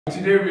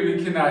Today we're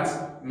looking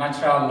at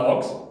natural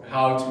logs,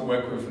 how to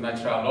work with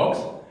natural logs.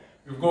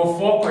 We've got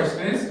 4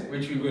 questions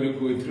which we're going to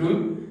go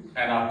through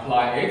and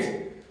apply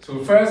it.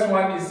 So first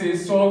one, it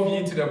says solve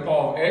e to the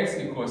power of x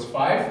equals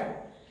 5,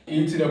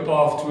 e to the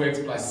power of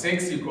 2x plus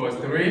 6 equals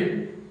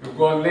 3. We've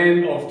got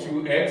ln of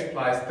 2x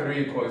plus 3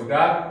 equals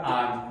that,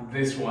 and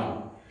this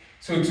one.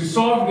 So to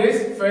solve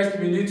this, first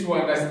we need to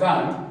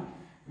understand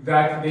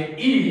that the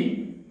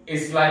e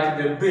is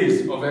like the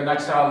base of a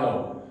natural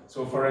log.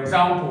 So for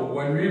example,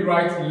 when we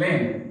write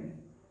ln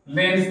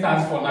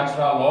stands for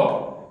natural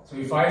log. So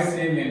if I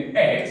say ln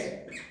x,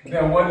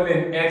 then what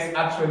ln x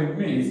actually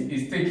means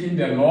is taking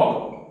the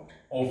log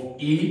of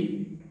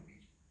e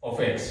of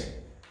x.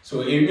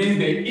 So it means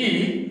the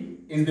e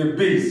is the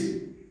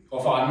base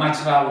of our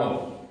natural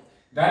log.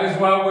 That is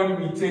why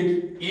when we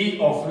take e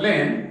of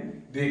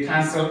ln, they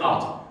cancel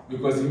out,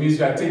 because it means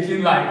we are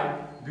taking,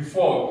 like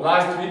before,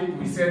 last week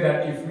we said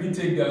that if we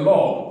take the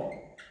log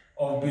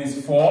of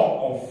base 4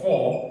 of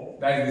 4,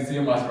 that is the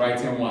same as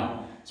writing 1.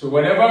 So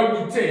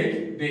whenever we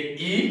take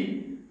the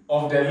e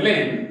of the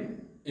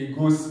ln, it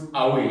goes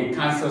away, it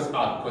cancels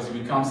out, because it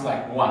becomes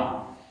like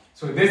 1.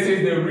 So this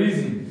is the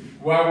reason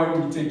why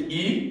when we take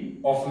e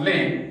of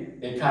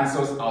ln, it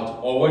cancels out.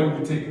 Or when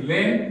we take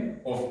ln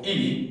of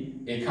e,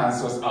 it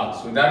cancels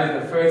out. So that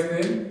is the first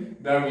thing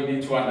that we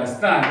need to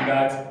understand,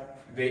 that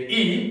the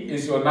e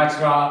is your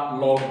natural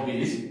log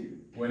base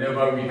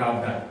whenever we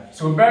have that.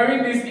 So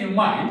bearing this in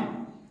mind,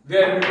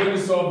 then we're going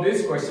to solve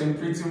this question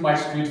pretty much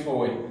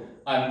straightforward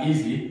and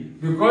easy,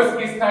 because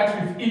it starts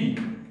with e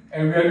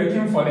and we are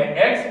looking for the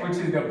x, which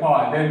is the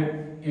power.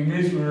 Then it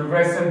means we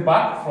reverse it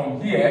back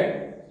from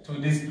here to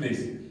this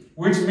place,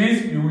 which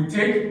means you will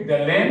take the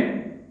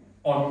ln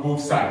on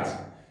both sides.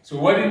 So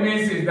what it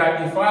means is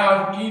that if I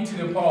have e to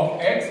the power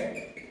of x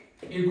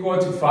equal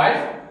to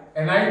 5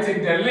 and I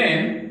take the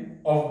ln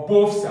of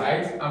both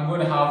sides, I'm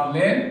going to have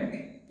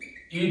ln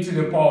e to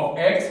the power of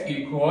x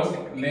equals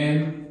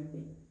ln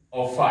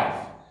of 5.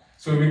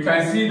 So we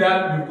can see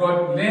that we've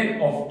got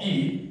ln of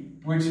e,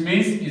 which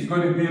means it's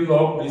going to be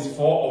log base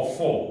 4 of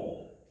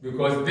 4.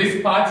 Because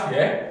this part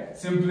here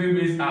simply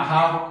means I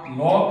have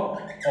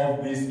log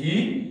of base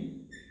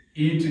e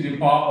to the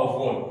power of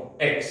what?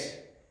 X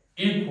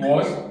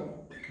equals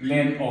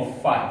ln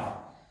of 5.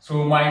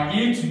 So my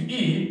e to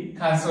e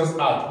cancels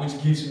out,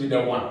 which gives me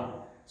the 1.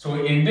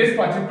 So in this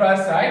particular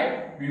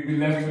side, we'll be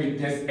left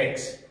with just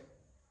x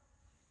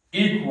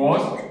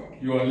equals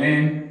your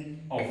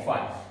ln of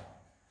 5.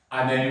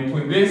 And then you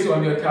put this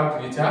on your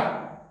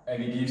calculator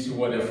and it gives you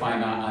what the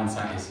final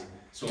answer is.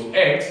 So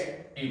x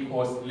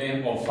equals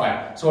ln of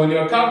 5. So on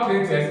your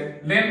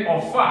calculators, ln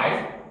of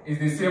 5 is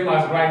the same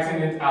as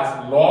writing it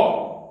as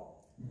log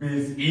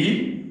base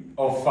e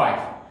of 5.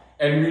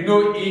 And we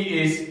know e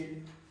is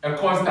a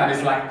constant,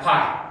 it's like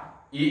pi.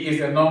 E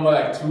is a number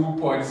like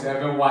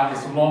 2.71,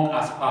 as long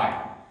as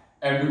pi.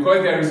 And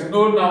because there is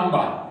no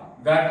number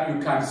that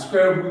you can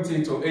square root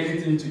it or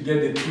anything to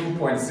get the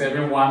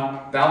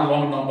 2.71, that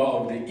long number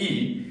of the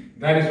e,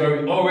 that is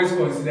why we always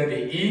consider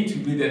the e to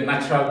be the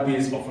natural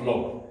base of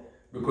log,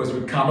 because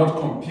we cannot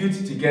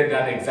compute to get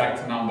that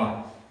exact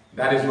number.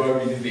 That is why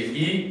we use the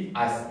e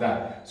as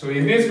that. So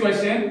in this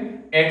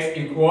question, x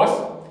equals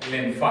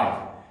ln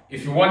 5.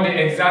 If you want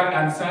the exact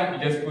answer,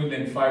 you just put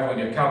ln 5 on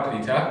your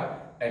calculator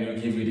and it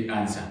will give you the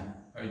answer.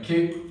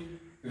 Okay?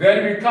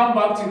 Then we come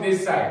back to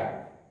this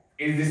side.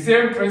 It's the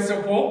same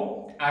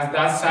principle as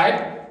that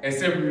side,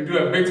 except we do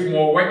a bit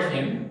more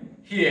working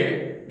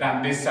here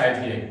than this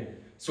side here.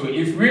 So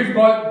if we've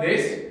got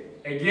this,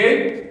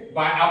 again,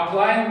 by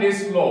applying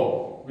this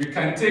law, we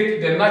can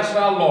take the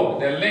natural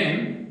log, the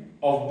ln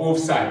of both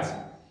sides.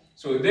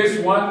 So this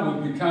one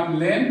will become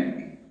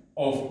ln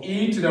of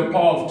e to the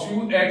power of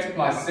 2x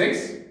plus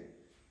 6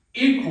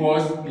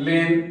 equals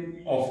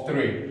ln of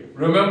 3.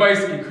 Remember,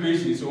 it's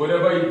equation, so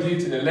whatever you do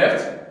to the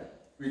left,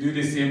 we do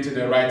the same to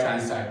the right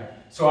hand side.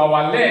 So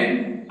our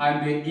ln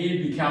and the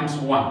e becomes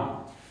 1.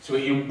 So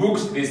in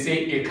books, they say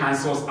it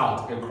cancels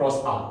out, it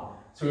crosses out.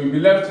 So we'll be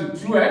left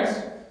with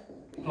 2x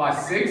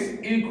plus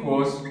 6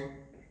 equals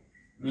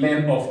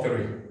ln of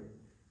 3.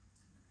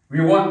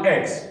 We want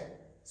x.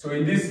 So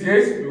in this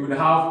case, we would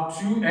have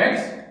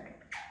 2x.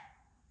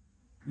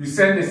 You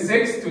send the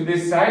 6 to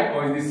this side,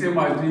 or it's the same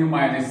as doing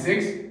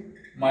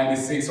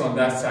minus 6 on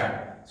that side.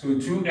 So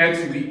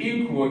 2x will be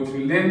equal to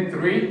ln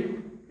 3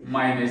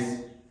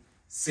 minus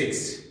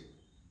 6.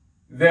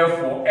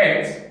 Therefore,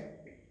 x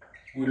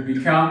will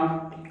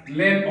become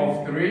ln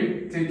of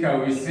 3, take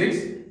away 6,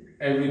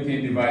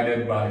 everything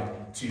divided by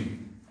 2.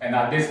 And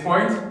at this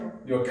point,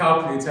 your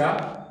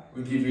calculator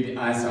will give you the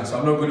answer. So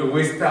I'm not going to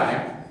waste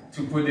time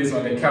to put this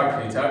on the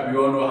calculator. We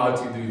all know how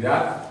to do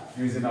that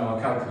using our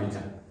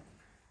calculator.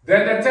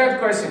 Then the third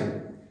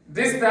question.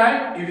 This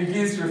time, it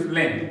begins with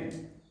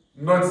ln,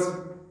 not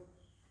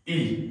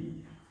e.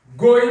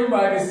 Going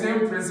by the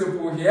same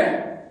principle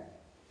here,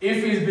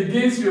 if it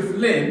begins with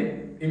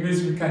ln, it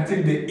means we can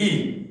take the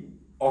e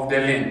of the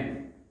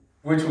ln,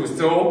 which will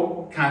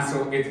still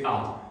cancel it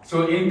out.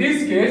 So in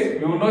this case,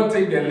 we will not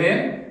take the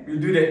ln, we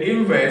do the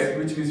inverse,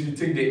 which means we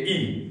take the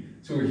e.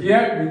 So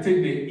here we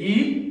take the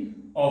e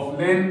of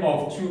ln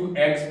of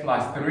 2x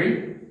plus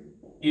 3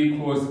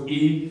 equals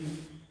e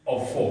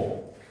of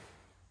 4.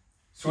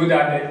 So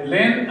that the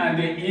ln and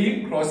the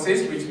e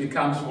crosses, which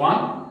becomes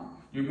 1.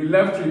 You'll be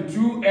left with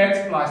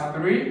 2x plus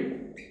 3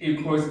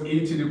 equals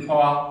e to the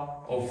power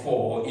of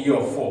 4, or e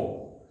of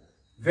 4.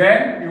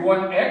 Then we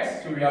want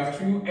x, so we have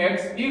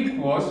 2x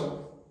equals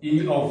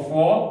e of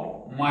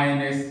 4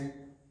 minus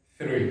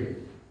 3.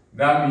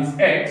 That means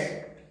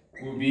x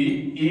will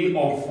be e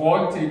of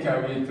 4 take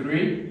away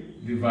 3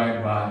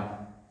 divided by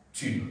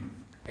 2.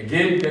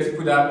 Again, let's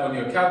put that on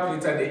your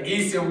calculator. The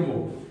e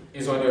symbol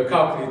is on your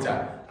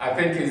calculator. I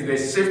think it's the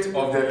shift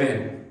of the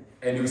ln,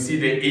 and you see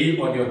the e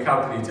on your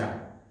calculator.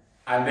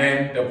 And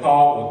then the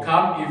power will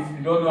come. If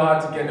you don't know how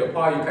to get the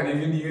power, you can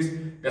even use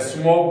the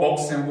small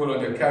box symbol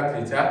on your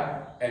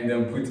calculator and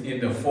then put in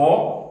the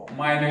 4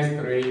 minus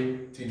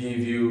 3 to give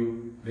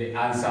you the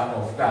answer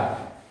of that.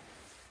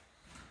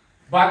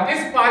 But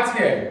this part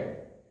here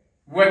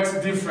works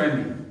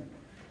differently.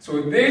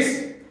 So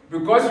this,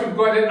 because we've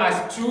got it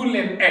as 2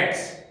 ln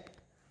x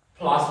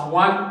plus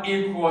 1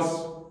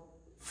 equals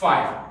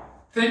 5.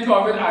 Think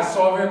of it as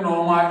solving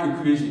normal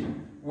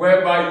equation,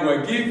 whereby you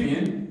are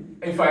given,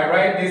 if I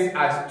write this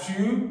as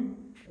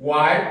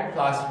 2y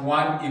plus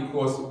 1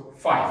 equals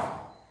 5.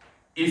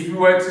 If you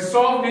were to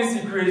solve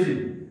this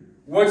equation,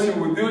 what you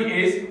will do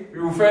is,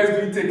 you will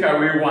first do take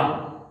away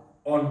 1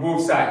 on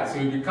both sides. So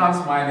it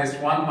becomes minus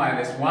 1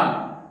 minus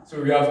 1.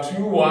 So we have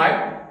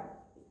 2y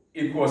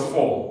equals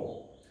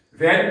 4.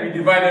 Then we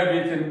divide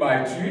everything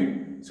by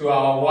 2. So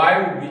our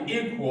y will be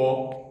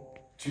equal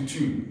to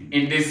 2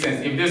 in this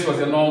sense, if this was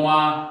a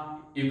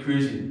normal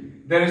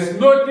equation. There is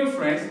no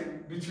difference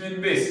between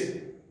this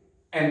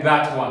and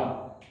that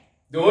one.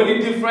 The only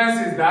difference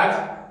is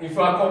that if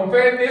I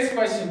compare this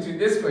question to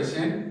this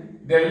question,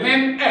 the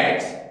ln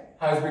x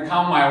has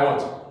become my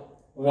what?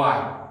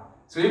 Y.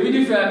 So even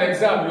if in an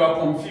exam you are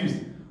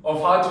confused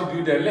of how to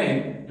do the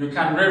ln, you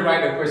can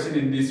rewrite the question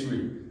in this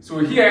way. So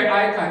here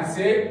I can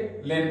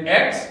say ln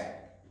x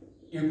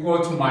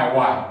equal to my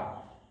y,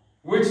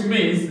 which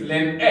means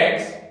ln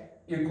x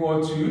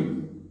equal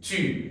to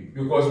 2,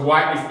 because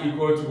y is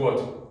equal to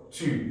what?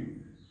 2.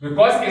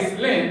 Because it's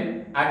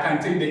ln, I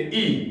can take the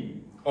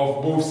e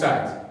of both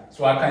sides.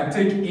 So I can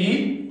take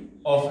e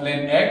of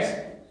ln x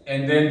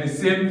and then the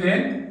same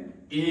thing,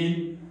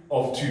 e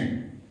of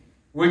 2.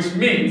 Which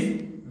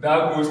means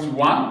that goes to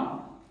 1.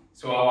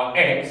 So our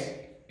x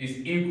is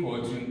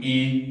equal to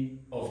e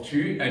of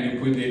 2, and you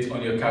put it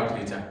on your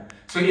calculator.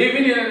 So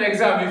even in an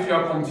exam, if you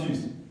are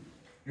confused,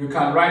 you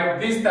can write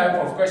this type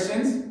of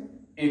questions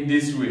in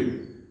this way.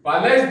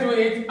 But let's do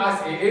it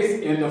as it is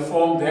in the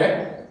form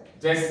there.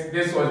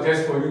 This was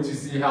just for you to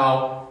see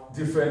how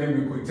differently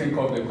we could think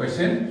of the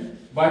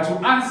question. But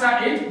to answer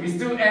it, we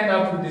still end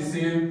up with the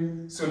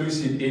same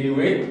solution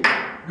anyway.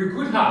 We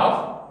could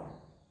have,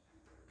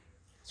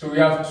 so we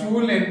have 2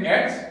 ln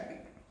x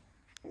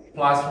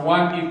plus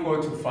 1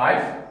 equal to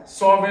 5.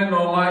 Solving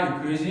normal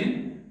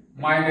equation,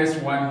 minus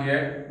 1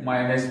 here,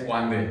 minus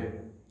 1 there.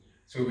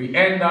 So we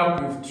end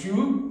up with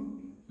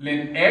 2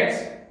 ln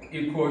x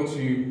equal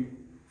to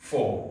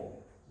 4.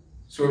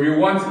 So we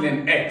want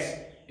ln x.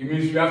 It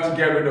means we have to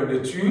get rid of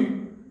the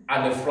 2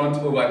 at the front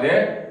over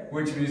there,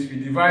 which means we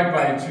divide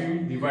by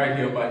 2, divide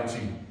here by 2.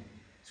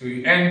 So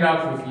you end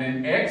up with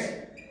ln x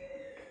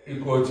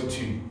equal to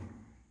 2.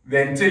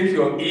 Then take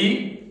your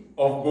e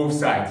of both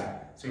sides.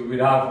 So we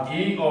have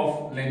e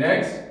of ln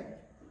x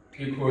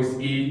equals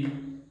e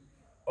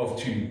of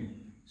 2.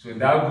 So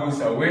that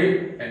goes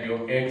away and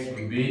your x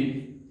will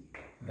be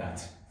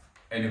that.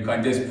 And you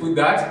can just put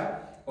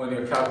that on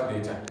your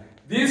calculator.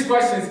 These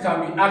questions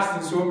can be asked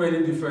in so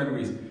many different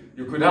ways.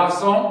 You could have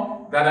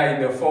some that are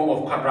in the form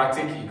of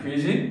quadratic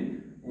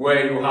equation,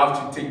 where you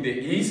have to take the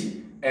e's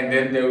and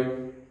then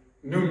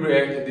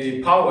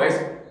the powers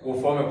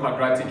will form a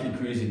quadratic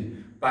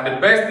equation. But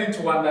the best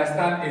thing to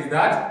understand is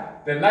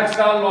that the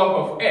natural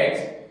log of x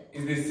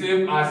is the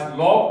same as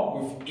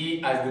log with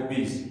e as the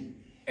base.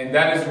 And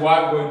that is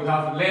why when we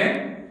have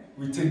ln,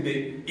 we take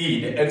the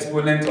e, the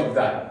exponent of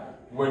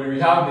that. When we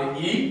have the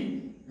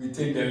e, we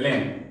take the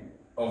ln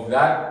of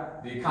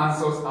that. They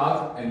cancel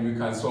out and we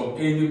can solve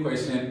any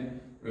question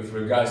with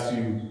regards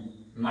to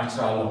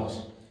natural logs.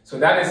 So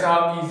that is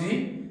how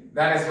easy,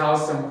 that is how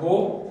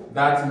simple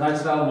that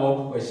natural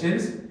log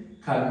questions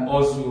can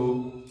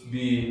also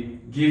be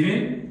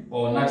given,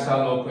 or natural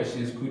log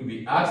questions could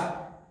be asked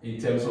in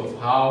terms of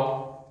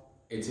how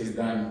it is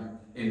done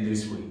in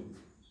this way.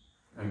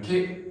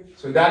 Okay,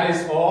 so that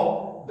is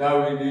all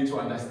that we need to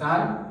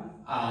understand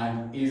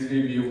and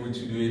easily be able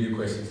to do any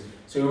questions.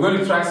 So we're going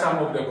to try some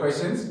of the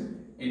questions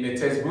in the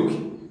textbook,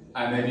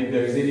 and then if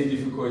there is any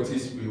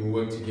difficulties, we will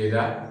work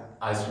together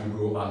as we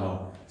go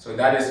along. So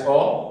that is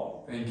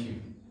all. Thank you.